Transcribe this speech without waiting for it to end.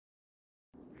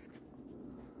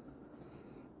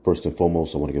First and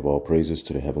foremost, I want to give all praises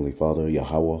to the Heavenly Father,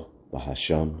 Yahweh,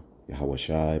 Bahasham, Yahweh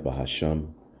Shai,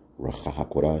 Bahasham,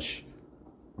 Rachahakwadash.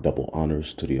 Double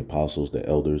honors to the apostles, the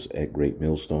elders at Great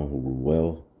Millstone who rule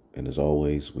well. And as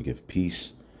always, we give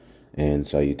peace and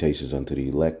salutations unto the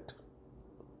elect.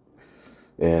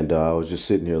 And I was just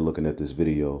sitting here looking at this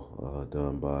video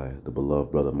done by the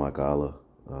beloved brother Mike Allah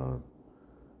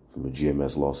from the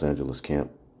GMS Los Angeles camp.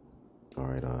 All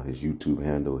right, his YouTube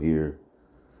handle here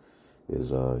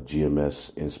is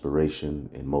GMS Inspiration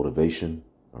and Motivation.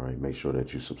 All right, make sure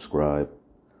that you subscribe,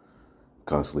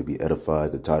 constantly be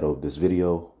edified. The title of this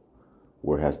video,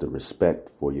 where has the respect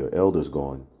for your elders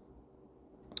gone?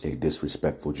 A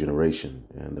disrespectful generation.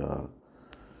 And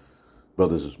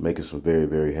brothers was making some very,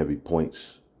 very heavy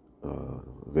points.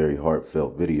 Very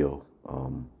heartfelt video.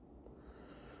 And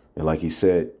like he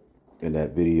said in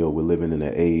that video, we're living in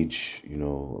an age, you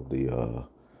know, of the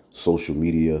social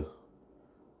media,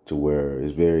 to where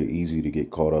it's very easy to get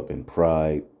caught up in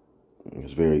pride.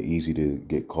 It's very easy to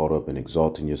get caught up in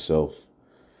exalting yourself.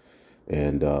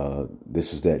 And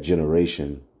this is that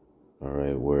generation, all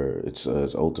right, where it's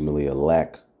ultimately a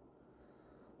lack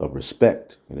of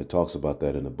respect. And it talks about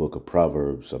that in the book of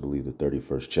Proverbs, I believe the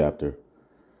 31st chapter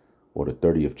or the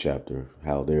 30th chapter,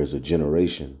 how there's a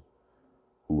generation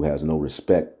who has no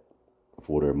respect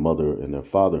for their mother and their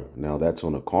father. Now, that's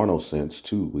on a carnal sense,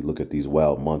 too. We look at these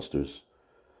wild monsters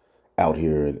out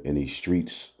here in these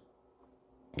streets.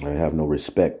 They have no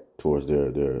respect towards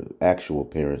their actual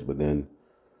parents, but then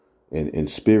in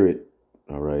spirit,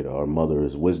 all right, our mother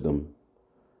is wisdom,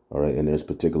 all right, and there's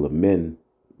particular men,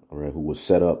 all right, who was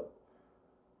set up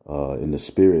in the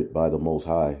spirit by the Most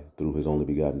High through his only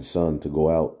begotten Son to go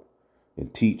out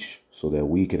and teach so that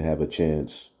we can have a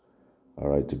chance, all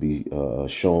right, to be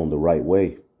shown the right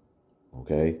way,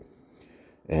 okay?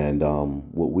 And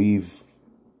what we've,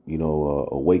 you know,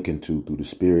 awakened to through the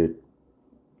spirit,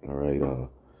 all right,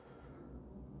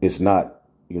 it's not,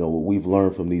 you know, what we've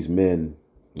learned from these men.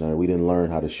 We didn't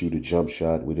learn how to shoot a jump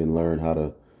shot. We didn't learn how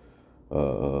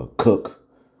to cook.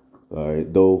 All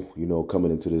right, though, you know,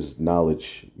 coming into this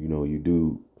knowledge, you know, you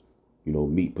do, you know,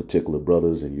 meet particular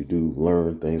brothers and you do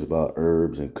learn things about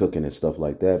herbs and cooking and stuff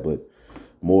like that. But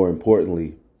more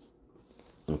importantly,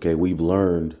 okay, we've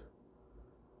learned,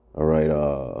 all right,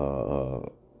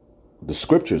 the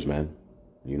scriptures, man,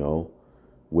 you know,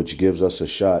 which gives us a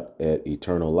shot at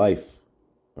eternal life.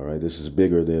 All right, this is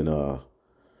bigger than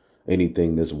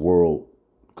anything this world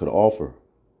could offer.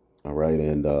 All right,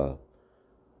 and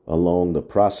along the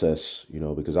process, you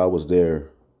know, because I was there,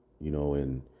 you know,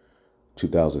 in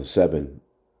 2007,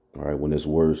 all right, when this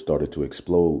word started to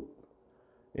explode.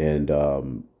 And,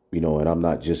 you know, and I'm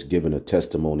not just giving a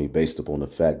testimony based upon the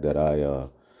fact that I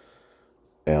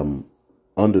am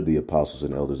under the apostles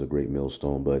and elders of Great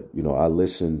Millstone, but, you know, I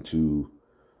listened to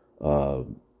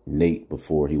Nate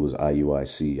before he was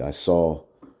IUIC. I saw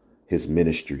his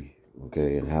ministry,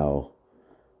 okay, and how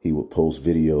he would post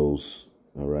videos,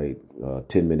 all right,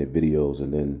 10-minute videos,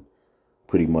 and then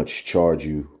pretty much charge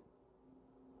you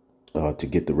to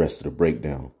get the rest of the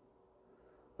breakdown.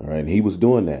 All right, and he was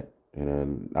doing that.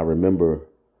 And I remember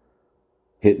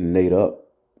hitting Nate up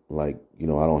like, you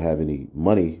know, I don't have any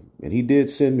money. And he did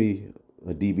send me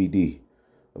a DVD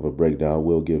of a breakdown. I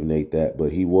will give Nate that.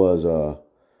 But he was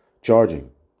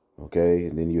charging, okay?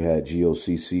 And then you had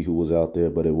GOCC who was out there,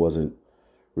 but it wasn't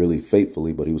really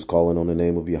faithfully, but he was calling on the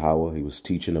name of Yahweh. He was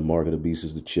teaching the mark of the beast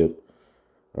is the chip.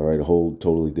 All right, a whole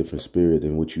totally different spirit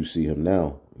than what you see him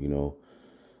now, you know.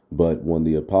 But when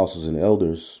the apostles and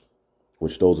elders,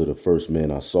 which those are the first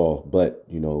men I saw, but,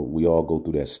 you know, we all go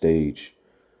through that stage,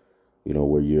 you know,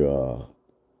 where you're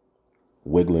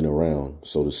wiggling around,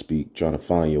 so to speak, trying to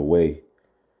find your way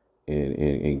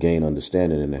and gain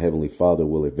understanding. And the Heavenly Father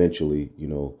will eventually, you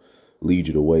know, lead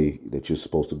you the way that you're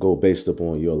supposed to go based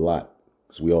upon your lot.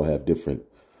 Because we all have different,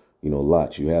 you know,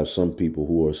 lots. You have some people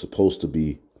who are supposed to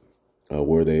be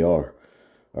where they are.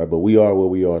 All right, but we are where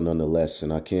we are nonetheless.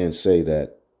 And I can say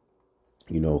that,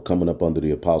 you know, coming up under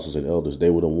the apostles and elders, they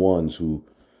were the ones who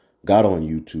got on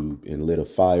YouTube and lit a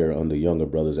fire under younger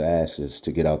brothers' asses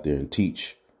to get out there and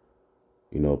teach.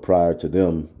 You know, prior to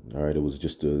them, all right, it was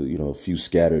just you know, a few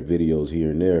scattered videos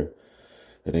here and there.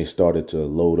 And they started to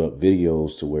load up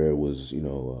videos to where it was, you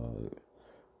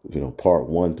know, part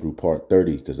 1 through part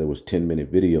 30, because there was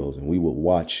 10-minute videos, and we would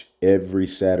watch every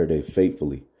Saturday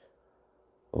faithfully.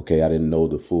 Okay, I didn't know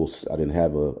I didn't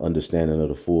have a understanding of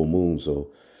the full moon,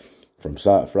 so from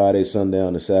Friday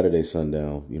sundown to Saturday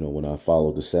sundown, you know, when I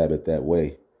followed the Sabbath that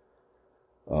way,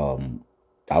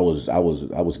 I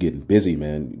was getting busy,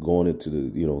 man, going into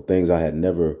the, you know, things I had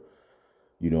never,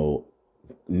 you know,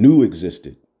 knew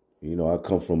existed. You know, I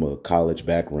come from a college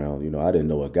background. You know, I didn't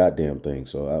know a goddamn thing.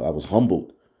 So I was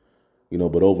humbled, you know,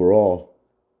 but overall,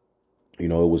 you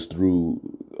know, it was through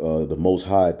the Most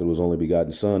High, through his only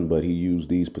begotten son. But he used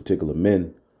these particular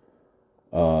men,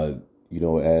 you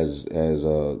know, as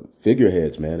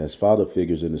figureheads, man, as father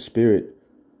figures in the spirit.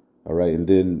 All right. And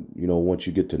then, you know, once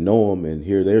you get to know them and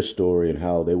hear their story and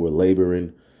how they were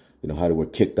laboring, you know, how they were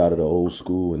kicked out of the old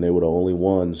school and they were the only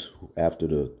ones after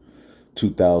the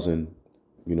 2000,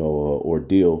 you know,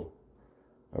 ordeal.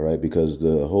 All right. Because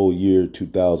the whole year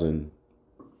 2000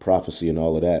 prophecy and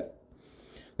all of that,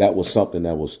 that was something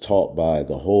that was taught by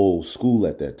the whole school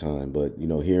at that time. But, you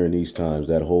know, here in these times,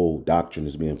 that whole doctrine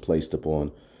is being placed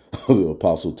upon the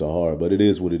Apostle Tahar. But it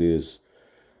is what it is.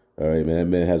 All right, man. That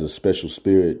man has a special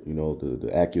spirit, you know,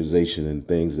 the accusation and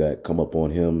things that come up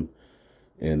on him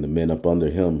and the men up under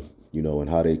him, you know, and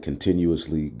how they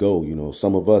continuously go. You know,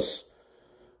 some of us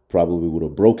probably would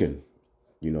have broken,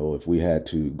 you know, if we had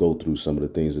to go through some of the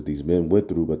things that these men went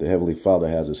through. But the Heavenly Father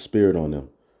has a spirit on them.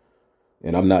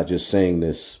 And I'm not just saying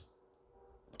this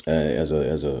as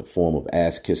a form of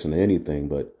ass kissing or anything,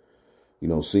 but, you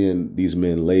know, seeing these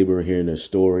men labor, hearing their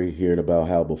story, hearing about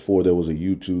how before there was a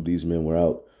YouTube, these men were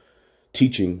out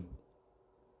teaching,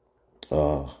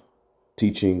 you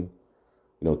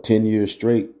know, 10 years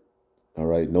straight. All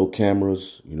right. No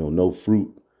cameras, you know, no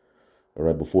fruit. All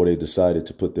right. Before they decided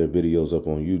to put their videos up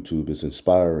on YouTube. It's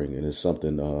inspiring. And it's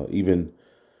something, even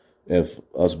if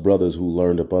us brothers who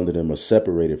learned up under them are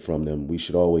separated from them, we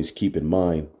should always keep in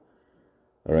mind,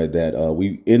 all right, that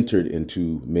we entered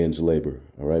into men's labor.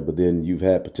 All right. But then you've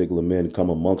had particular men come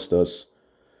amongst us,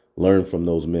 learn from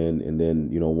those men. And then,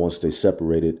 you know, once they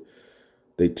separated,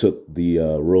 they took the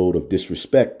road of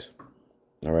disrespect.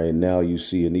 All right. And now you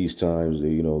see in these times,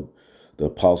 you know, the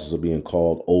apostles are being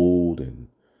called old and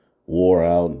wore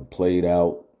out and played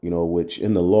out, you know, which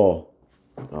in the law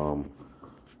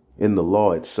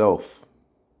itself,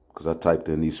 because I typed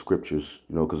in these scriptures,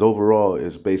 you know, because overall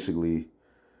it's basically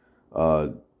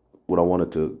what I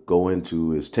wanted to go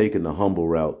into is taking the humble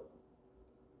route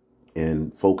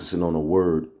and focusing on the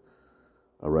word.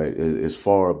 All right, is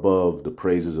far above the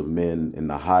praises of men and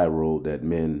the high road that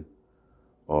men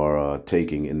are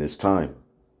taking in this time.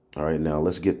 All right, now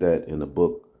let's get that in the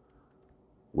book,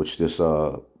 which this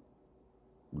the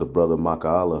brother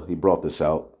Maka'ala, he brought this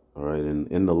out. All right,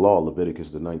 in the law,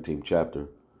 Leviticus, the 19th chapter.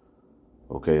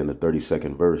 Okay, in the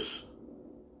 32nd verse.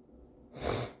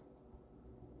 I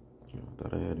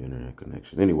thought I had internet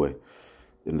connection. Anyway,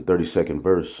 in the 32nd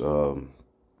verse.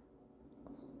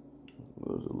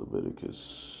 What was it, Leviticus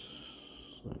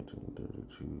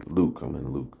 1932? Luke, I'm in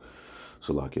Luke.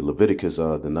 So like Leviticus,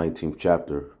 the 19th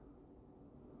chapter,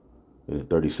 in the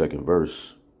 32nd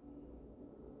verse.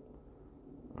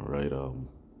 All right.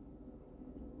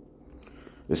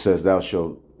 It says, "Thou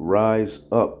shalt rise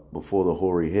up before the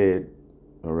hoary head,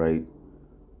 all right,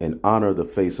 and honor the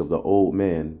face of the old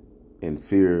man, and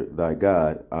fear thy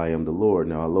God. I am the Lord."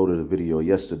 Now, I loaded a video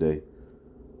yesterday,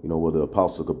 you know, where the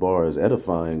Apostle Gabar is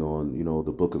edifying on, you know,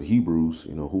 the book of Hebrews,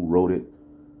 you know, who wrote it,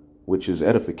 which is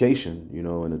edification, you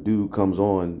know, and a dude comes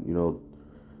on, you know,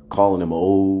 calling him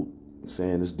old,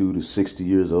 saying this dude is 60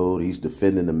 years old. He's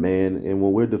defending the man. And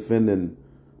when we're defending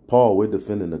Paul, we're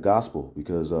defending the gospel,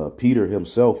 because Peter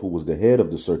himself, who was the head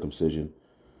of the circumcision,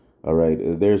 all right,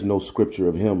 there's no scripture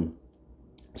of him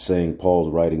saying Paul's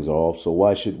writings are off. So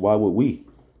why would we?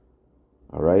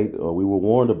 All right. We were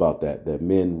warned about that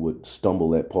men would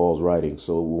stumble at Paul's writing.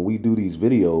 So when we do these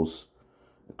videos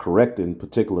correcting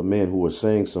particular men who are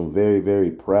saying some very,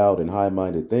 very proud and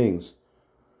high-minded things,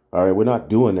 all right, we're not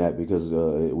doing that because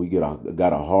we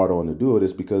got a hard on to do it.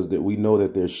 It's because that we know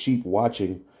that there's sheep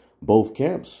watching both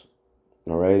camps.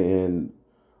 All right. And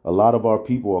a lot of our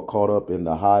people are caught up in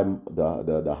the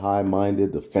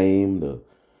high-minded, the fame, the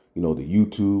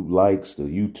YouTube likes, the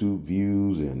YouTube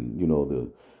views, and, you know,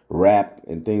 the rap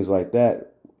and things like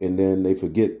that. And then they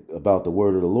forget about the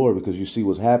word of the Lord, because you see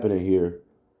what's happening here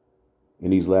in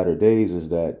these latter days is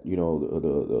that, you know,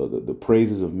 the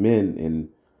praises of men and,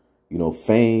 you know,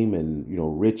 fame and, you know,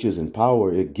 riches and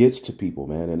power, it gets to people,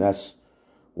 man. And that's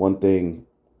one thing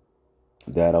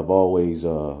that I've always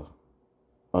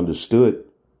understood.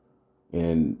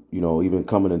 And, you know, even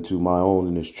coming into my own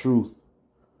in this truth,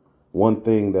 one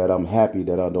thing that I'm happy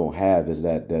that I don't have is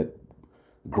that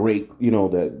great,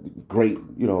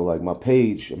 like my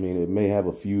page. I mean, it may have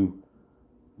a few,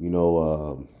 you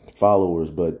know, followers,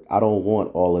 but I don't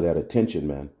want all of that attention,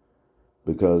 man,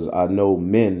 because I know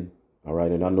men, all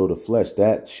right, and I know the flesh,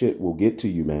 that shit will get to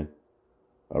you, man.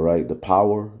 All right, the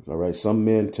power, all right. Some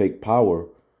men take power,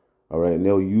 all right, and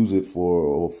they'll use it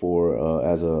for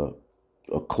as a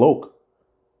cloak,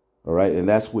 All right. And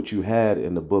that's what you had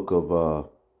in the book of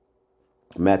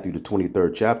Matthew, the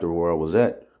 23rd chapter, where I was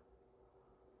at.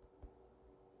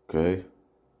 Okay.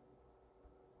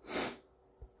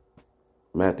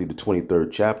 Matthew, the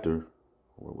 23rd chapter.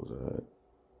 Where was I at?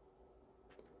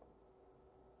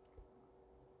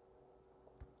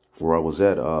 Where I was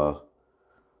at,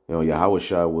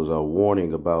 Yahushua was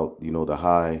warning about, the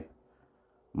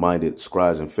high-minded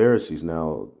scribes and Pharisees.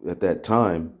 Now, at that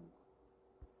time,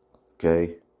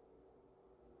 okay,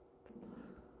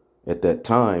 at that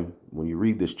time, when you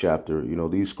read this chapter,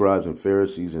 these scribes and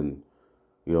Pharisees and,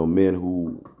 men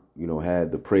who,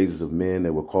 had the praises of men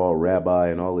that were called rabbi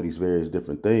and all of these various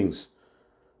different things,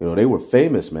 they were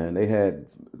famous, man. They had,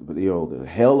 the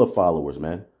hell of followers,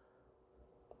 man.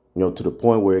 To the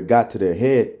point where it got to their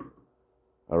head.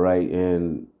 All right.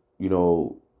 And,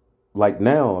 like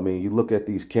now, I mean, you look at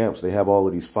these camps, they have all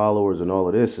of these followers and all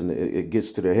of this, and it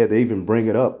gets to their head. They even bring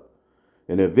it up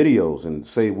in their videos and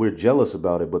say we're jealous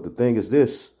about it. But the thing is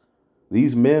this,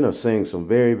 these men are saying some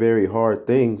very, very hard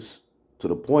things to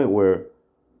the point where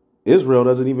Israel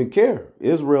doesn't even care.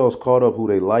 Israel's caught up who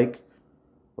they like.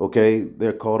 OK,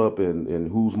 they're caught up in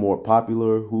who's more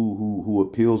popular, who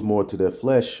appeals more to their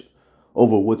flesh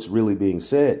over what's really being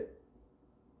said.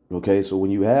 OK, so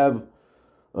when you have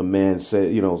a man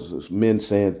say, men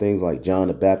saying things like John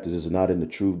the Baptist is not in the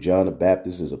truth. John the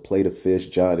Baptist is a plate of fish.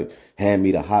 John, hand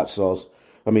me the hot sauce.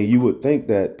 I mean, you would think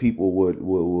that people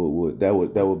would that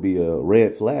would be a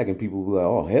red flag and people would be like,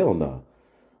 oh, hell no.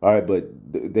 All right. But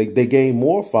they gain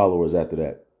more followers after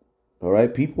that. All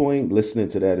right. People ain't listening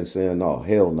to that and saying, no,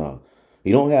 hell no.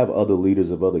 You don't have other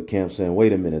leaders of other camps saying,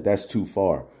 wait a minute, that's too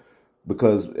far.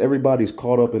 Because everybody's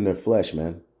caught up in their flesh,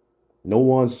 man. No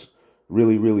one's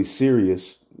really, really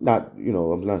serious. Not,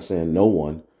 I'm not saying no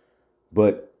one,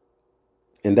 but,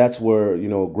 and that's where,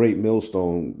 Great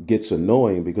Millstone gets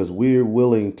annoying because we're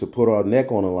willing to put our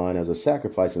neck on the line as a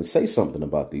sacrifice and say something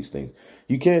about these things.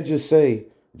 You can't just say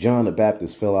John the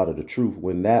Baptist fell out of the truth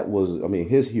when that was, I mean,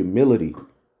 his humility.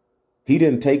 He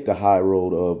didn't take the high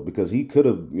road of, because he could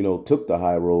have, took the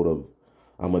high road of,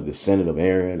 I'm a descendant of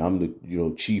Aaron. I'm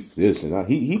the, chief this and that.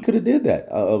 He could have did that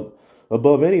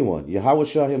above anyone.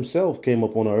 Yahushua himself came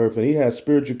up on the earth and he had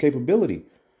spiritual capability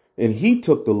and he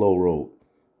took the low road.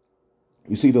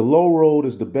 You see, the low road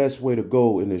is the best way to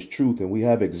go in this truth. And we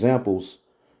have examples,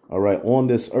 all right, on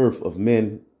this earth of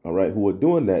men, all right, who are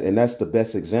doing that. And that's the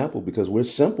best example because we're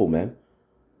simple, man.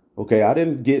 OK, I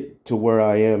didn't get to where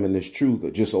I am in this truth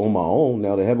just on my own.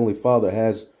 Now, the Heavenly Father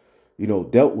has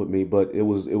dealt with me, but it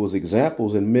was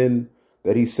examples and men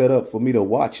that he set up for me to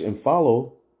watch and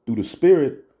follow through the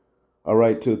Spirit. All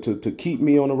right. To keep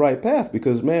me on the right path,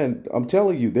 because, man, I'm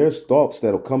telling you, there's thoughts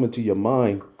that'll come into your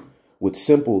mind with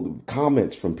simple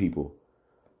comments from people,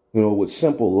 with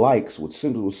simple likes, with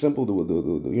simple,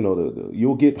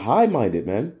 you'll get high minded,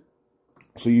 man.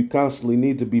 So you constantly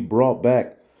need to be brought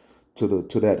back to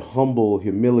that humble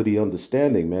humility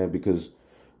understanding, man, because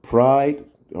pride,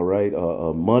 all right,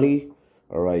 money,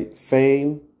 all right,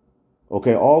 fame,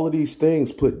 okay, all of these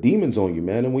things put demons on you,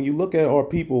 man. And when you look at our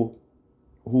people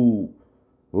who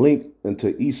link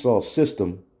into Esau's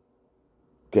system,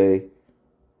 okay,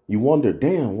 you wonder,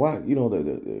 damn, why,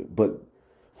 but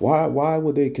why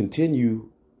would they continue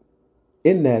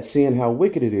in that, seeing how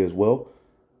wicked it is? Well,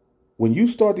 when you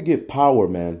start to get power,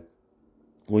 man,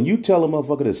 when you tell a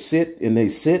motherfucker to sit and they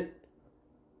sit,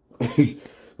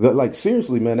 like,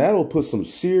 seriously, man, that'll put some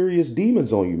serious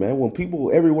demons on you, man. When people,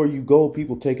 everywhere you go,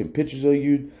 people taking pictures of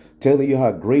you, telling you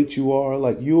how great you are,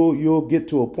 like you'll get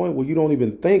to a point where you don't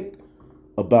even think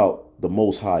about the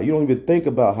Most High. You don't even think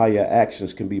about how your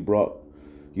actions can be brought,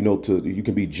 you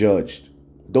can be judged.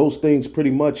 Those things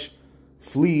pretty much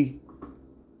flee,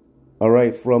 all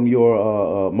right, from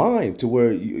your mind to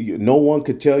where no one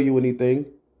could tell you anything.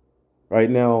 Right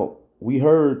now, we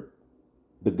heard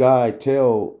the guy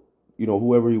tell,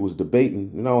 whoever he was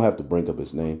debating, and I don't have to bring up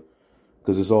his name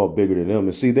because it's all bigger than them.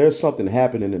 And see, there's something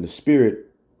happening in the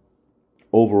spirit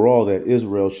overall that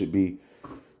Israel should be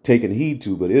taking heed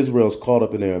to. But Israel's caught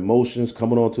up in their emotions,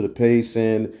 coming onto the page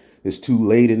saying it's too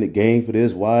late in the game for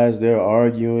this. Why is there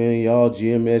arguing? Y'all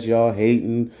GMS, y'all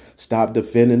hating. Stop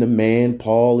defending the man.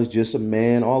 Paul is just a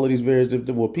man. All of these various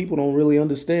different, well, people don't really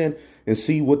understand and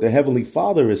see what the Heavenly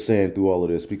Father is saying through all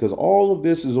of this, because all of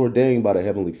this is ordained by the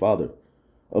Heavenly Father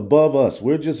above us.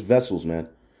 We're just vessels, man.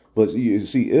 But you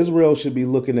see, Israel should be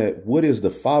looking at what is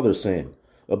the Father saying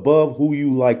above who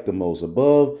you like the most,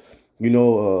 above,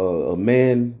 a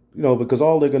man, because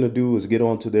all they're going to do is get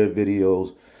onto their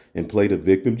videos and play the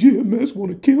victim. GMS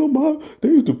want to kill they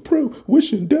used to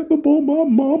wishing death upon my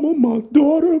mama, my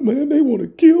daughter, man. They want to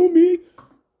kill me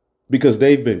because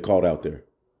they've been caught out there.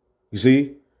 You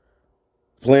see,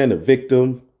 playing the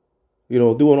victim,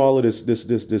 doing all of this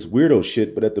weirdo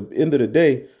shit. But at the end of the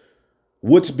day,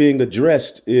 what's being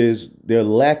addressed is they're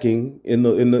lacking in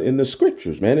the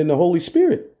scriptures, man, in the Holy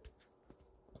Spirit.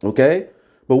 Okay.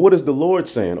 But what is the Lord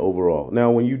saying overall?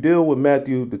 Now, when you deal with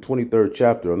Matthew, the 23rd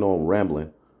chapter, I know I'm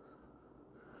rambling.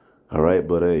 All right.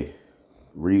 But hey,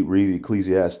 read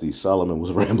Ecclesiastes. Solomon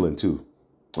was rambling too.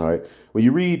 All right. When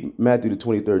you read Matthew, the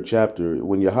 23rd chapter,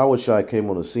 when Yahushua came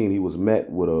on the scene, he was met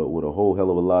with a whole hell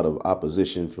of a lot of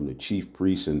opposition from the chief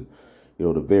priests and,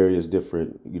 the various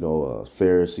different,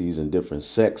 Pharisees and different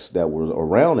sects that were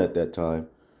around at that time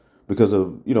because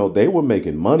of, they were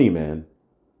making money, man.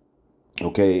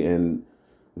 OK, and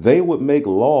they would make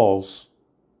laws,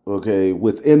 OK,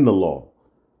 within the law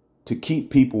to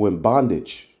keep people in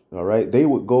bondage. All right. They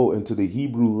would go into the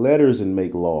Hebrew letters and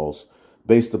make laws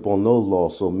based upon those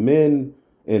laws. So men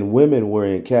and women were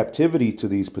in captivity to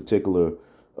these particular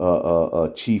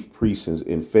chief priests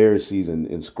and Pharisees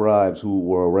and scribes who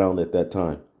were around at that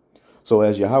time. So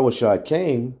as Yahushua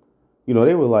came,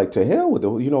 they were like, to hell with it.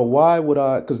 Why would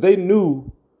I? Because they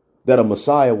knew that a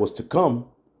Messiah was to come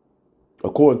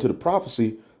according to the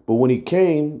prophecy. But when he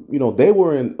came, they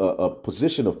were in a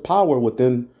position of power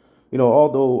within,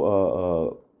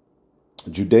 although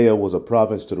Judea was a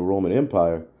province to the Roman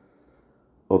Empire.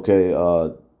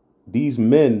 OK, these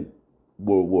men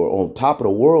were on top of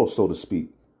the world, so to speak.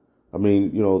 I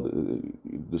mean,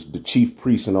 the chief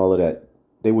priests and all of that,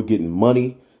 they were getting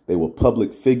money. They were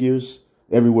public figures.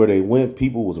 Everywhere they went,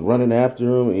 people was running after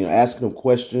them and asking them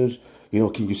questions.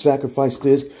 Can you sacrifice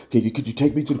this? Could you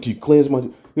take me can you cleanse my,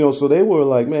 so they were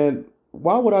like, man,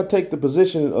 why would I take the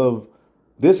position of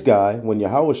this guy when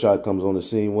Yahushua comes on the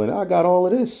scene when I got all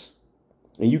of this?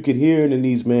 And you could hear it in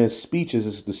these men's speeches.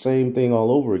 It's the same thing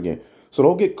all over again. So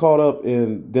don't get caught up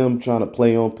in them trying to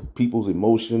play on people's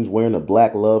emotions, wearing a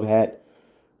black love hat,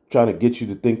 trying to get you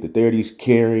to think that they're these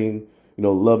caring,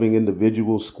 loving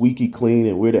individuals, squeaky clean,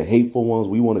 and we're the hateful ones.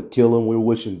 We want to kill them. We're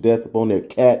wishing death upon their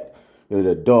cat,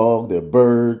 their dog, their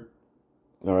bird.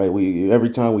 All right. Every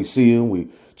time we see them, we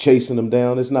chasing them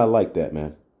down. It's not like that,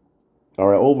 man. All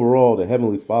right. Overall, the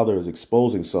Heavenly Father is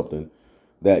exposing something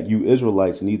that you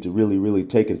Israelites need to really, really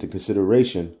take into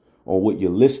consideration on what you're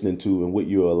listening to and what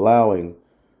you're allowing,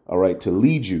 all right, to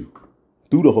lead you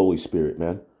through the Holy Spirit,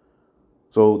 man.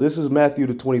 So this is Matthew,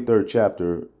 the 23rd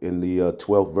chapter in the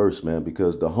 12th verse, man,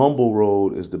 because the humble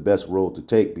road is the best road to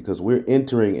take because we're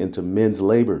entering into men's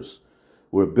labors.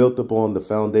 We're built upon the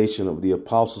foundation of the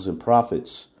apostles and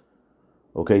prophets.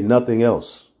 OK, nothing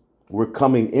else. We're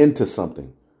coming into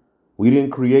something. We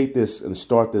didn't create this and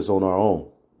start this on our own.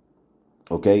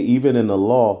 OK, even in the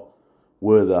law,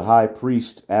 where the high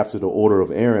priest, after the order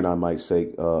of Aaron, I might say,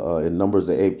 in Numbers,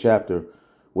 the 8th chapter,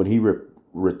 when he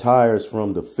retires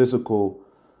from the physical,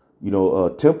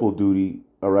 temple duty,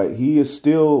 all right, he is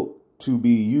still to be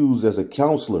used as a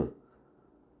counselor,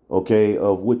 OK,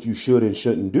 of what you should and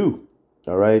shouldn't do.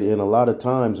 All right. And a lot of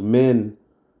times men,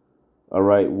 all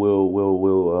right,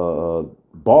 will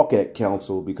balk at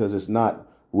counsel because it's not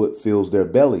what fills their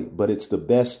belly, but it's the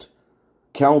best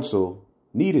counsel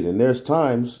needed. And there's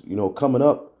times, coming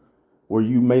up where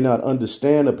you may not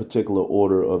understand a particular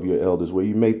order of your elders, where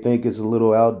you may think it's a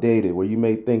little outdated, where you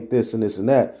may think this and this and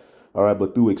that. All right.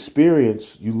 But through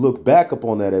experience, you look back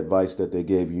upon that advice that they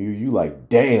gave you. You like,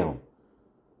 damn,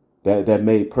 that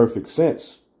made perfect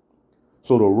sense.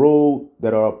 So the road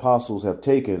that our apostles have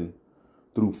taken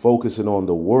through focusing on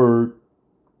the word,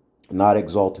 not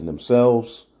exalting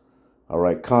themselves, all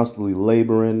right, constantly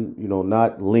laboring,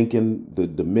 not linking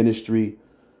the ministry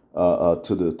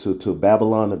to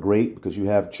Babylon the Great, because you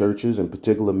have churches and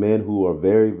particular men who are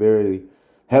very, very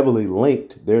heavily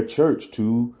linked their church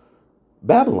to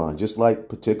Babylon, just like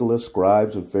particular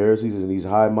scribes and Pharisees and these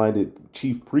high-minded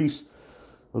chief priests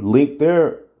linked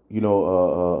their,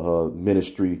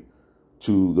 ministry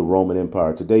to the Roman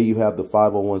Empire. Today you have the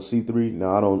 501c3.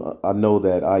 Now I know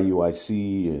that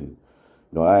IUIC and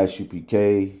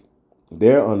ISUPK,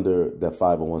 they're under that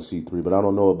 501c3, but I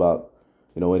don't know about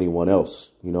anyone else.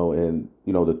 And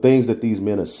the things that these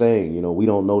men are saying. We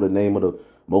don't know the name of the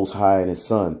Most High and His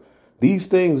Son. These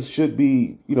things should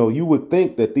be. You would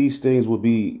think that these things would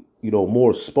be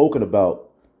more spoken about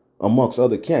amongst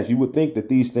other camps. You would think that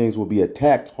these things would be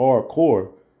attacked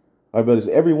hardcore. All right, but as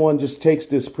everyone just takes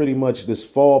this pretty much this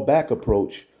fall back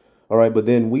approach. All right. But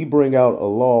then we bring out a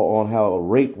law on how a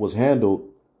rape was handled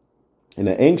in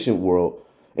the ancient world.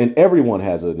 And everyone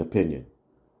has an opinion.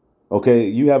 OK,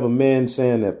 you have a man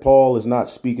saying that Paul is not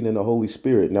speaking in the Holy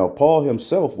Spirit. Now, Paul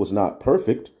himself was not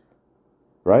perfect.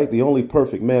 Right. The only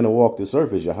perfect man to walk this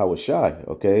earth is Yahushua.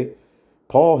 OK,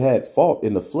 Paul had fault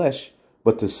in the flesh,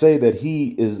 But to say that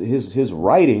his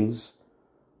writings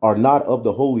are not of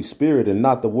the Holy Spirit and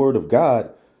not the word of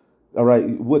God, all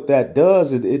right, what that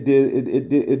does,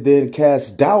 it then casts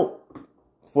doubt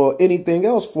for anything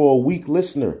else for a weak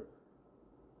listener.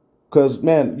 Because,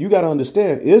 man, you got to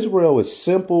understand, Israel is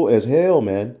simple as hell,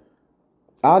 man.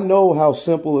 I know how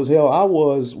simple as hell I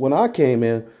was when I came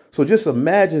in. So just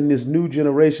imagine this new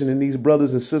generation and these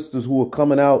brothers and sisters who are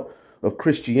coming out of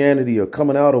Christianity or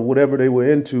coming out of whatever they were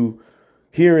into,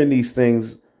 hearing these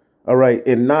things, all right,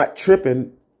 and not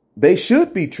tripping. They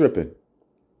should be tripping,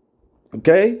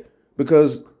 okay?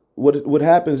 Because what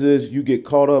happens is you get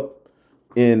caught up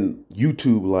in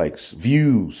YouTube likes,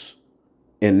 views,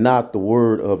 and not the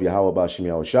word of Yahweh Bashim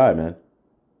Yahushai, man,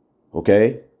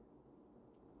 okay?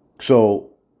 So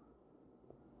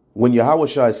when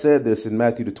Yahushai said this in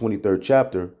Matthew the 23rd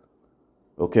chapter,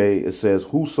 okay, it says,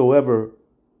 whosoever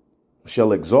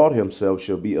shall exalt himself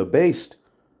shall be abased,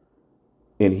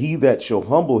 and he that shall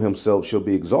humble himself shall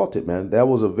be exalted, man. That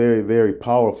was a very, very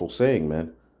powerful saying,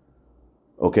 man.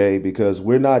 Okay, because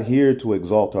we're not here to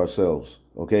exalt ourselves.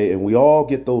 Okay, and we all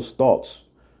get those thoughts.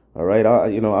 All right,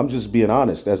 I'm just being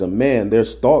honest. As a man,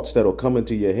 there's thoughts that'll come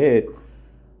into your head.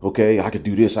 Okay, I could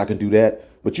do this, I can do that.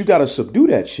 But you got to subdue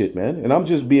that shit, man. And I'm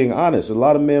just being honest. A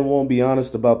lot of men won't be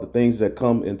honest about the things that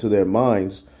come into their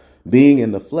minds, being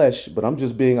in the flesh. But I'm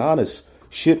just being honest.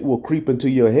 Shit will creep into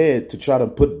your head to try to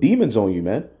put demons on you,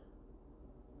 man.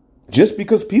 Just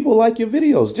because people like your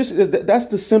videos. That's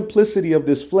the simplicity of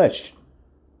this flesh.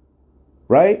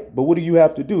 Right? But what do you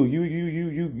have to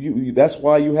do? That's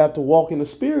why you have to walk in the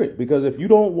spirit. Because if you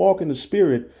don't walk in the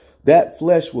spirit, that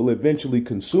flesh will eventually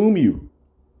consume you.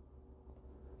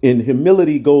 And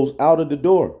humility goes out of the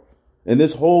door. And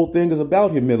this whole thing is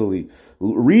about humility.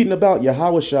 Reading about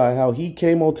Yahushua, how he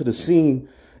came onto the scene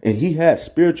and he had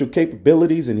spiritual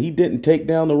capabilities and he didn't take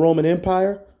down the Roman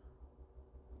Empire.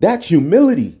 That's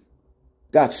humility.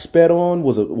 Got sped on,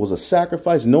 was a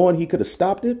sacrifice, knowing he could have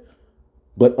stopped it,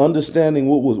 but understanding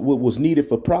what was needed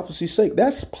for prophecy's sake.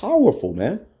 That's powerful,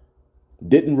 man.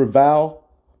 Didn't revile.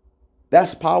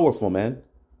 That's powerful, man.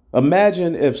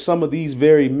 Imagine if some of these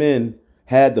very men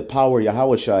had the power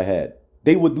Yahushua had.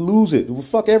 They would lose it. It would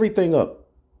fuck everything up.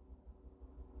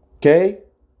 Okay?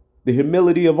 The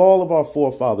humility of all of our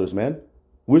forefathers, man.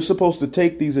 We're supposed to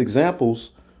take these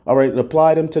examples, all right, and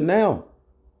apply them to now.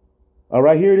 All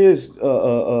right, here it is.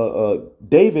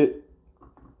 David,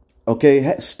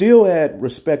 okay, still had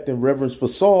respect and reverence for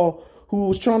Saul, who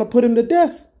was trying to put him to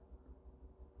death.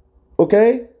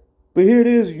 Okay? But here it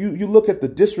is. You look at the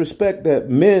disrespect that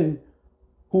men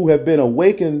who have been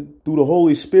awakened through the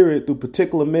Holy Spirit, through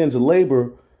particular men's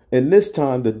labor, and this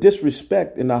time the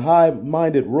disrespect and the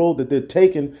high-minded road that they're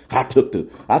taking. I forget the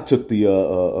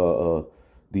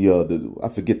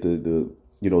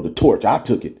torch. I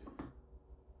took it.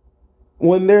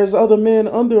 When there's other men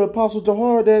under Apostle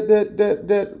Jahar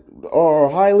that are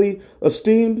highly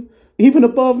esteemed, even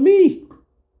above me.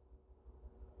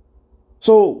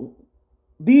 So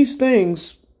these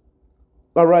things,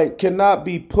 all right, cannot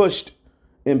be pushed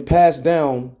and passed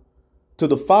down to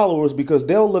the followers because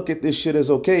they'll look at this shit as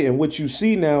okay. And what you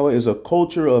see now is a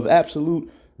culture of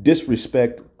absolute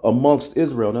disrespect amongst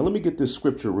Israel. Now, let me get this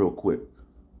scripture real quick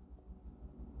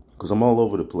because I'm all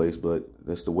over the place, but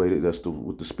that's the way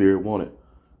what the Spirit wanted.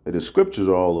 And the scriptures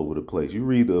are all over the place. You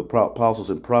read the apostles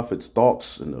and prophets'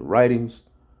 thoughts and the writings.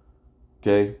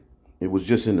 Okay. It was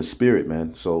just in the Spirit,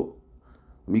 man. So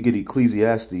let me get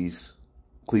Ecclesiasticus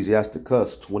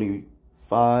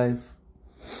 25.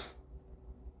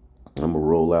 I'm going to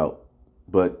roll out.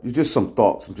 But it's just some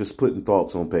thoughts. I'm just putting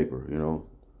thoughts on paper, you know.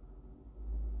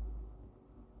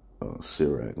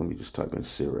 Sirach. Let me just type in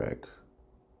Sirach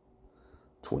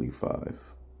 25.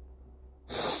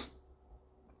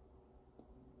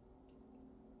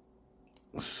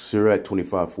 Sirach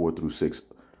 25, 4 through 6.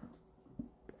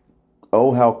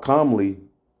 Oh, how calmly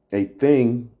a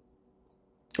thing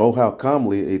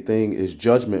is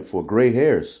judgment for gray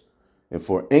hairs and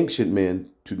for ancient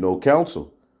men to know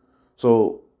counsel.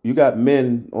 So you got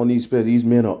men on these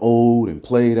men are old and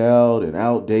played out and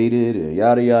outdated and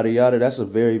yada, yada, yada. That's a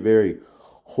very, very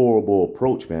horrible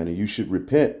approach, man. And you should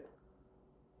repent.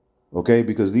 Okay,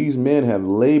 because these men have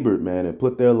labored, man, and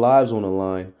put their lives on the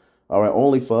line. All right,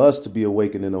 only for us to be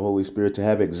awakened in the Holy Spirit, to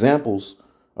have examples,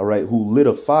 all right, who lit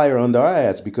a fire under our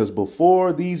ass. Because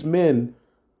before these men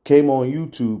came on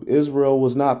YouTube, Israel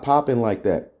was not popping like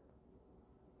that.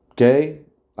 Okay,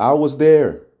 I was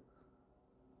there.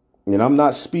 And I'm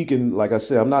not speaking, like I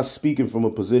said, I'm not speaking from a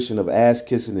position of ass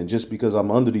kissing and just because I'm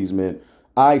under these men.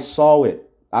 I saw it.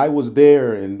 I was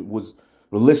there and was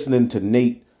listening to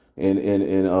Nate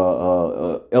and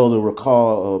Elder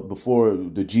recall before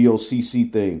the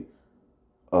GOCC thing,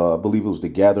 I believe it was the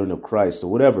Gathering of Christ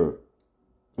or whatever.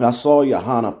 I saw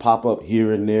Johanna pop up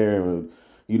here and there, and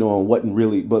and wasn't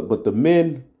really, but the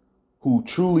men who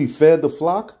truly fed the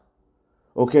flock,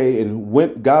 okay,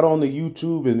 and got on the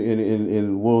YouTube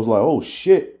and was like, oh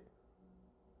shit,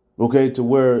 okay, to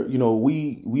where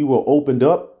we were opened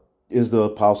up is the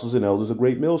apostles and elders of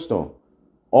Great Millstone,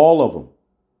 all of them.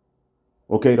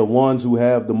 Okay, the ones who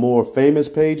have the more famous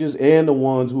pages and the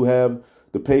ones who have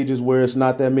the pages where it's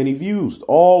not that many views,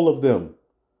 all of them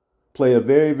play a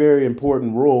very, very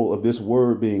important role of this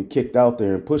word being kicked out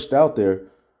there and pushed out there.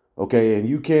 Okay, and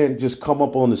you can't just come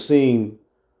up on the scene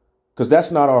because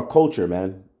that's not our culture,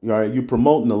 man. All right, you're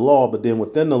promoting the law, but then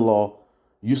within the law,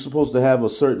 you're supposed to have a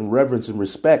certain reverence and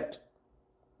respect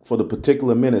for the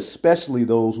particular men, especially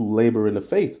those who labor in the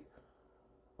faith.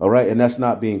 All right, and that's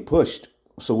not being pushed.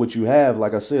 So what you have,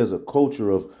 like I said, is a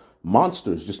culture of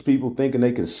monsters, just people thinking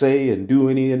they can say and do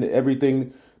any and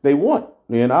everything they want.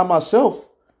 And I myself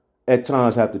at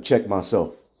times have to check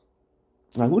myself.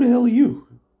 Like, who the hell are you?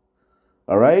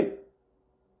 All right.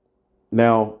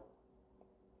 Now,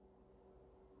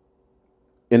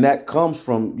 and that comes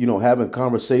from, having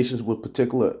conversations with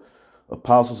particular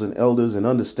apostles and elders and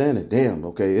understanding, damn,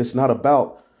 okay, it's not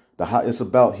about it's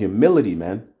about humility,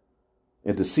 man.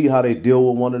 And to see how they deal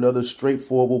with one another,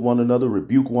 straightforward with one another,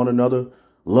 rebuke one another,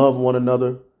 love one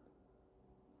another.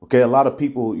 Okay, a lot of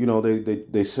people,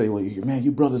 they say, well, man,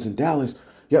 you brothers in Dallas.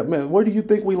 Yeah, man, where do you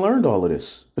think we learned all of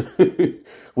this?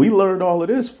 We learned all of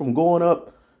this from going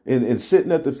up and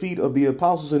sitting at the feet of the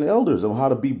apostles and elders on how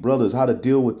to be brothers, how to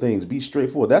deal with things, be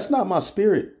straightforward. That's not my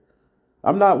spirit.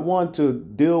 I'm not one to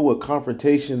deal with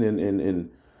confrontation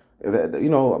and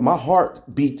my heart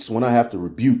beats when I have to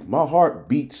rebuke. My heart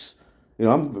beats.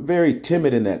 I'm very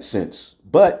timid in that sense,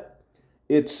 but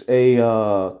it's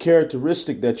a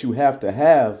characteristic that you have to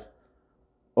have,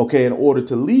 okay, in order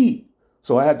to lead.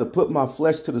 So I had to put my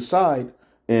flesh to the side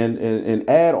and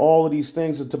add all of these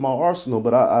things into my arsenal.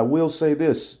 But I will say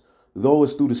this, though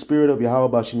it's through the spirit of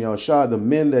Yahweh Bashim Yahushua, the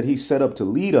men that he set up to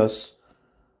lead us,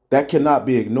 that cannot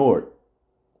be ignored.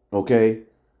 Okay,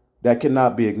 that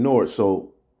cannot be ignored.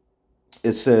 So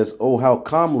it says, oh, how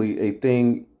calmly a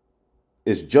thing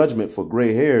is judgment for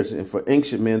gray hairs and for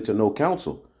ancient men to know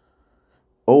counsel.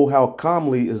 Oh, how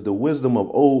calmly is the wisdom of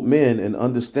old men and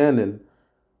understanding,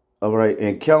 all right,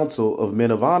 and counsel of men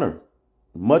of honor.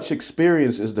 Much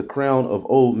experience is the crown of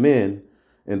old men,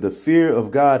 and the fear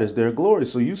of God is their glory.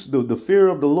 So the fear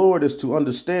of the Lord is to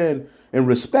understand and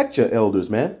respect your elders,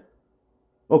 man.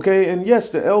 Okay, and yes,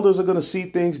 the elders are going to see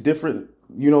things different,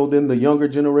 than the younger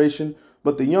generation.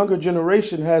 But the younger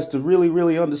generation has to really,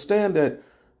 really understand that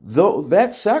though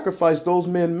that sacrifice those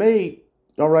men made,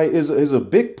 all right, is a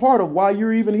big part of why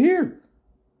you're even here.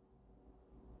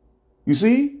 You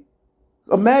see?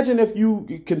 Imagine if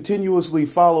you continuously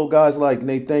follow guys like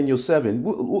Nathaniel 7.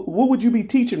 What would you be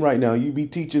teaching right now? You'd be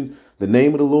teaching the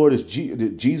name of the Lord is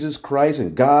Jesus Christ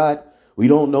and God. We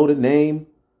don't know the name.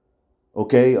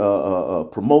 Okay,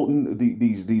 promoting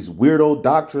these weirdo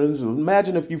doctrines.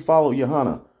 Imagine if you follow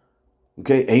Johanna.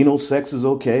 Okay, anal sex is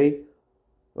okay.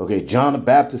 Okay, John the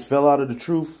Baptist fell out of the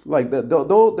truth. Like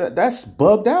that's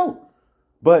bugged out.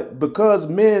 But because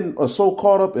men are so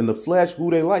caught up in the flesh, who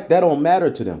they like, that don't matter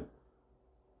to them.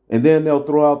 And then they'll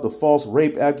throw out the false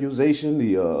rape accusation,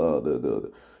 the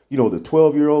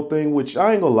 12-year-old thing, which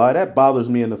I ain't gonna lie, that bothers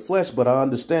me in the flesh. But I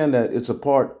understand that it's a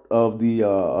part of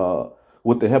the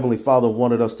what the Heavenly Father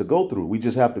wanted us to go through. We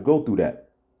just have to go through that.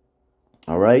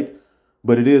 All right.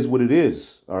 But it is what it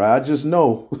is. All right. I just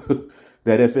know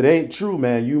that if it ain't true,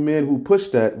 man, you men who push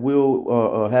that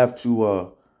will have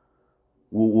to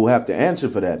we'll have to answer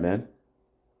for that, man.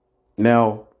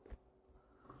 Now,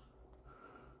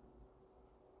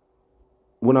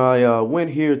 when I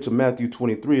went here to Matthew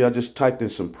 23, I just typed in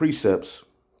some precepts.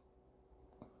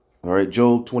 All right.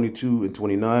 Job 22 and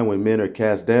 29, when men are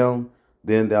cast down,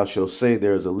 then thou shalt say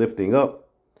there is a lifting up.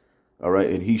 All right.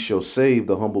 And he shall save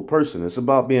the humble person. It's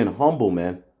about being humble,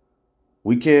 man.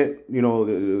 We can't,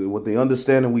 with the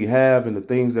understanding we have and the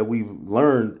things that we've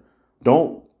learned,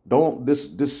 don't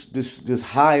this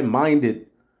high-minded,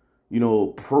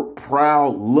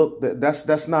 proud look.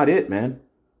 That's not it, man.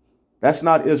 That's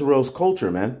not Israel's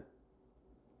culture, man.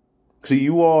 See,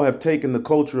 you all have taken the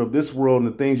culture of this world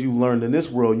and the things you've learned in this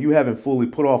world. And you haven't fully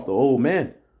put off the old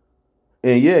man.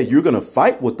 And yeah, you're going to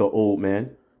fight with the old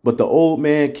man, but the old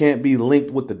man can't be linked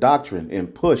with the doctrine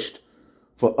and pushed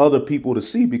for other people to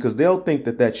see, because they'll think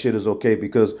that that shit is okay.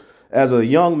 Because as a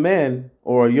young man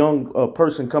or a young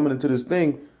person coming into this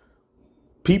thing,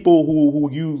 People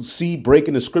who you see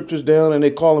breaking the scriptures down and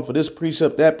they calling for this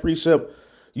precept, that precept,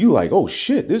 you like, oh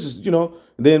shit, this is,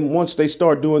 then once they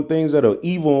start doing things that are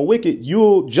evil and wicked,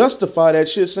 you'll justify that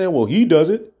shit saying, well, he does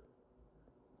it.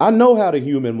 I know how the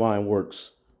human mind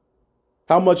works.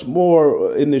 How much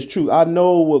more in this truth? I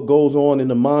know what goes on in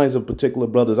the minds of particular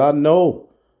brothers. I know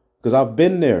because I've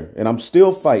been there and I'm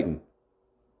still fighting.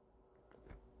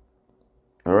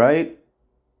 All right.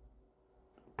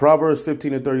 Proverbs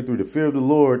 15:33. The fear of the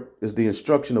Lord is the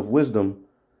instruction of wisdom,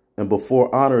 and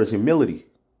before honor is humility.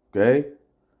 Okay.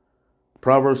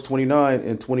 Proverbs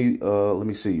 29:20. Let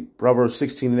me see. Proverbs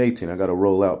 16:18. I got to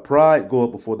roll out. Pride go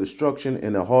up before destruction,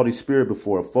 and a haughty spirit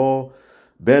before a fall.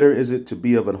 Better is it to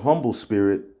be of an humble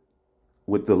spirit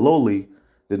with the lowly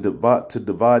than to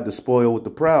divide the spoil with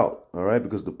the proud. All right.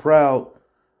 Because the proud.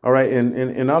 All right.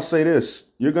 And I'll say this.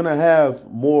 You're going to have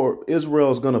more.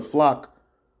 Israel's going to flock.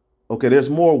 Okay.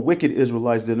 There's more wicked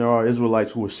Israelites than there are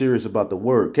Israelites who are serious about the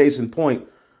word. Case in point,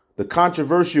 the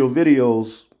controversial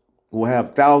videos will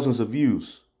have thousands of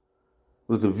views.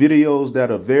 With the videos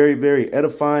that are very, very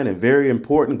edifying and very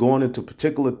important, going into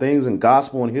particular things in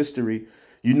gospel and history,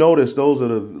 you notice those are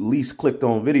the least clicked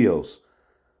on videos.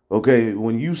 Okay,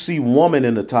 when you see woman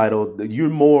in the title, you're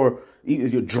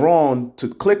drawn to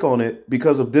click on it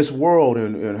because of this world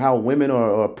and how women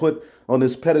are put on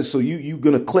this pedestal. So you're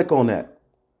going to click on that.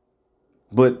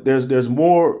 But there's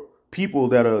more people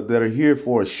that are here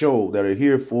for a show, that are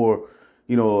here for,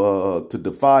 to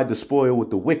divide the spoil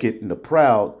with the wicked and the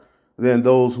proud, than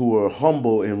those who are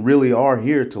humble and really are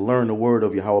here to learn the word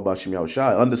of Yahweh Bashim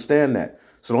Yahushai. Understand that.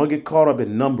 So don't get caught up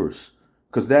in numbers,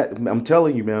 because that, I'm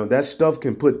telling you, man, that stuff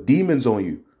can put demons on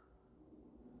you.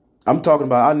 I'm talking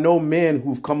about, I know men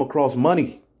who've come across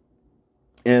money,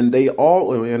 and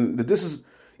this is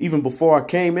even before I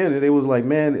came in, and they was like,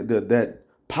 man, that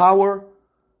power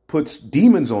puts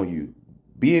demons on you.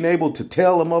 Being able to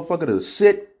tell a motherfucker to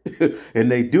sit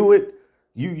and they do it,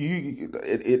 it's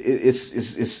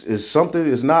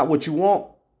something. It's not what you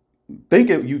want.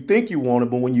 You think you want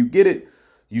it, but when you get it,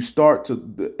 you start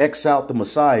to X out the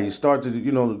Messiah. You start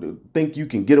to think you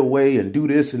can get away and do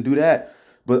this and do that.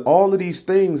 But all of these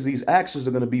things, these actions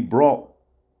are going to be brought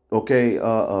up.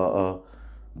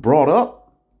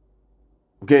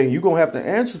 Okay, you're gonna have to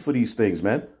answer for these things,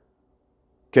 man.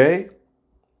 Okay,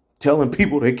 telling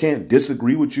people they can't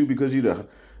disagree with you because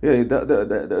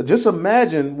just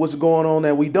imagine what's going on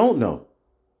that we don't know,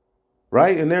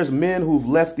 right? And there's men who've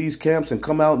left these camps and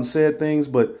come out and said things,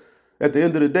 but at the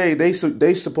end of the day, they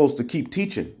supposed to keep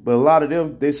teaching. But a lot of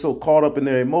them, they so caught up in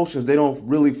their emotions, they don't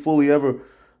really fully ever,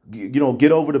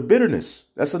 get over the bitterness.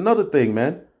 That's another thing,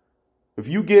 man. If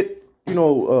you get,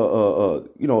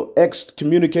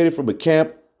 excommunicated from a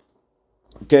camp,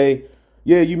 okay,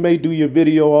 yeah, you may do your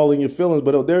video all in your feelings,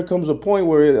 but there comes a point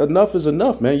where enough is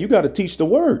enough, man. You got to teach the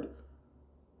word.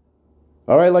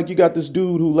 All right, like you got this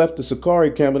dude who left the Sakari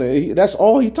camp, and that's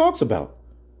all he talks about.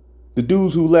 The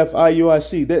dudes who left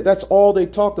IUIC, that's all they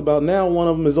talked about. Now one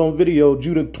of them is on video,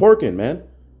 Judah twerking, man,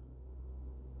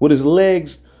 with his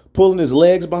legs, pulling his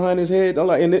legs behind his head. I'm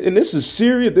like, and this is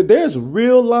serious. There's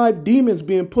real live demons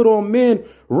being put on men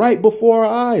right before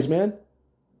our eyes, man.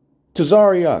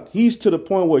 Tazariak, he's to the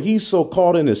point where he's so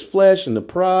caught in his flesh and the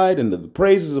pride and the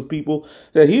praises of people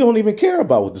that he don't even care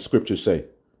about what the scriptures say.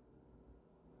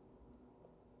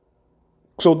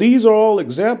 So these are all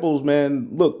examples, man.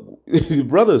 Look,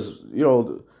 brothers,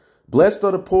 blessed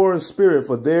are the poor in spirit,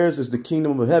 for theirs is the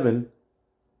kingdom of heaven.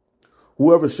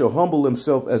 Whoever shall humble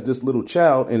himself as this little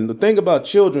child. And the thing about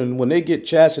children, when they get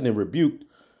chastened and rebuked,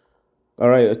 all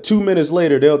right, 2 minutes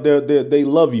later, they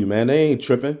love you, man. They ain't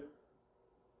tripping.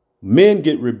 Men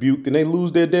get rebuked and they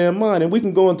lose their damn mind. And we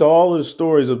can go into all of the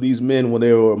stories of these men when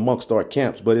they were amongst our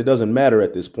camps, but it doesn't matter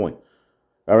at this point.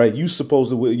 All right. You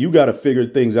got to figure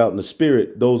things out in the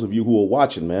spirit. Those of you who are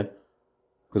watching, man,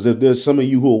 because if there's some of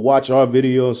you who will watch our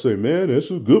video and say, man,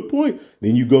 that's a good point.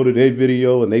 Then you go to their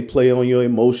video and they play on your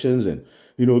emotions and,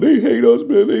 they hate us,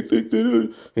 man. They think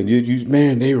that, and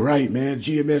man, they right, man.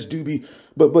 GMS do be,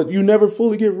 but you never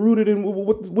fully get rooted in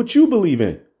what you believe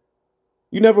in.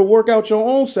 You never work out your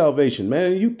own salvation,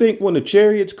 man. You think when the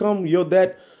chariots come, you're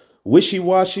that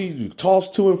wishy-washy, toss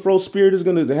to and fro spirit is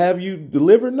going to have you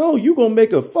delivered? No, you're going to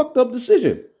make a fucked up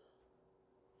decision.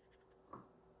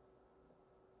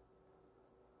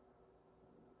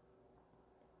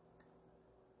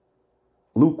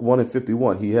 Luke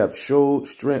 1:51, he hath showed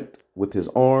strength with his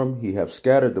arm. He hath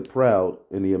scattered the proud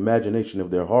in the imagination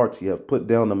of their hearts. He hath put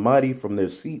down the mighty from their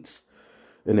seats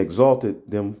and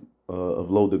exalted them of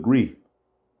low degree.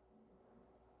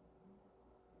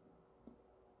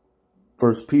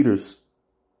 James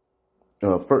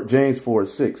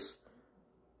 4:6.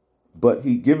 but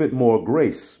he giveth more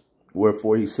grace.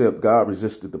 Wherefore he said, God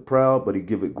resisted the proud, but he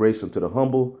giveth grace unto the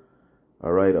humble.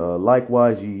 All right.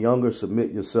 Likewise, ye younger,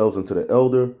 submit yourselves unto the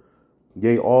elder.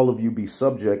 Yea, all of you be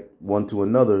subject one to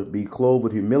another, be clothed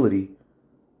with humility.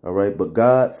 All right. But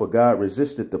God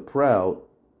resisted the proud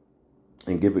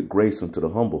and giveth grace unto the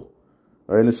humble.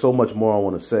 All right. And there's so much more I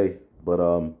want to say, but,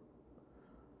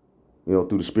 you know,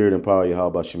 through the spirit and power of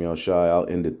Yahweh Shem Yahushai, I'll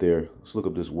end it there. Let's look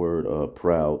up this word,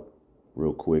 proud,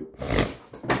 real quick.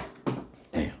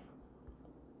 Damn.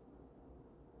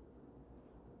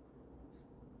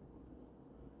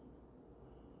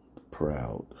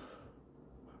 Proud.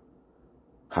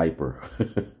 Hyper.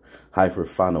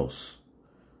 Hyperphanos.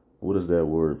 What does that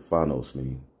word phanos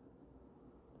mean?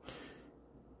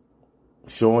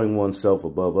 Showing oneself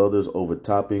above others,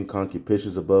 overtopping,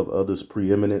 concupiscence above others,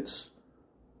 preeminence.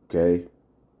 Okay,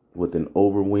 with an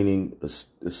overweening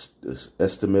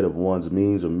estimate of one's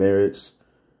means or merits,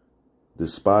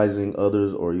 despising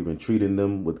others or even treating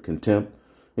them with contempt.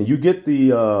 And you get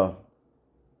the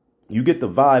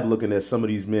vibe looking at some of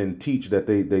these men teach that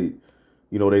they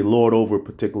lord over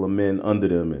particular men under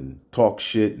them and talk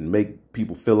shit and make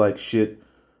people feel like shit.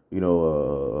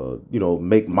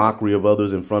 Make mockery of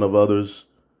others in front of others.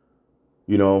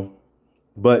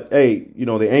 But, hey,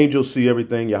 the angels see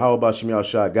everything. Yahweh Shem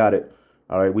Yahushai got it.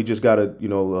 All right. We just got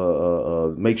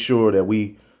to, make sure that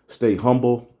we stay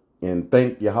humble and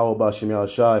thank Yahweh Shem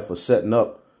Yahushai for setting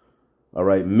up, all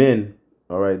right, men,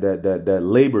 all right, that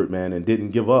labored, man, and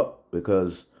didn't give up,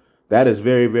 because that is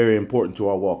very, very important to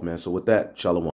our walk, man. So with that, shalom.